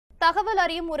தகவல்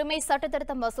அறியும் உரிமை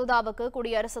சட்டத்திருத்த மசோதாவுக்கு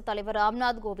குடியரசுத் தலைவர்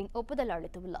ராம்நாத் கோவிந்த் ஒப்புதல்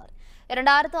அளித்துள்ளார்.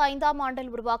 2005ஆம் ஆண்டில்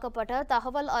உருவாக்கப்பட்ட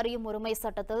தகவல் அறியும் உரிமை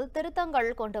சட்டத்தில்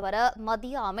திருத்தங்கள் கொண்டுவர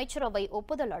மத்திய அமைச்சரவை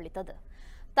ஒப்புதல் அளித்தது.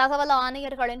 தகவல்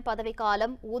ஆணையர்களின்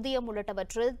பதவிக்காலம், ஊதியம்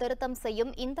உள்ளிட்டவற்றில் திருத்தம்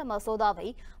செய்யும் இந்த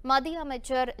மசோதாவை மத்திய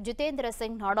அமைச்சர் ஜிதேந்திர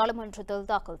சிங் நாடாளுமன்றத்தில்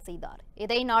தாக்கல் செய்தார்.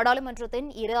 இதை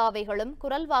நாடாளுமன்றத்தின் இரு அவைகளும்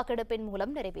குரல் வாக்கெடுப்பின்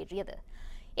மூலம் நிறைவேற்றியது.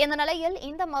 இந்த நிலையில்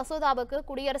இந்த மசோதாவுக்கு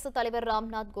குடியரசுத் தலைவர்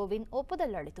ராம்நாத் கோவிந்த்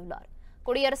ஒப்புதல் அளித்துள்ளார்.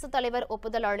 குடியரசுத் தலைவர்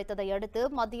ஒப்புதல் அளித்ததை அடுத்து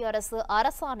மத்திய அரசு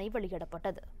அரசாணை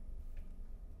வெளியிடப்பட்டது.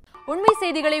 உண்மை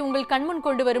செய்திகளை உங்கள் கண்முன்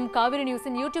கொண்டு வரும் காவிரி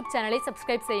நியூஸின் யூடியூப் சேனலை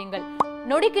சப்ஸ்கிரைப் செய்யுங்கள்.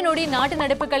 நொடிக்கு நொடி நாட்டு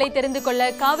நடப்புகளை தெரிந்து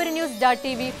கொள்ள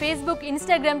kavirnews.tv, Facebook,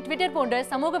 Instagram, Twitter போன்ற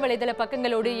சமூக வலைதள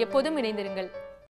பக்கங்களோடு எப்போதும் இணைந்திருங்கள்.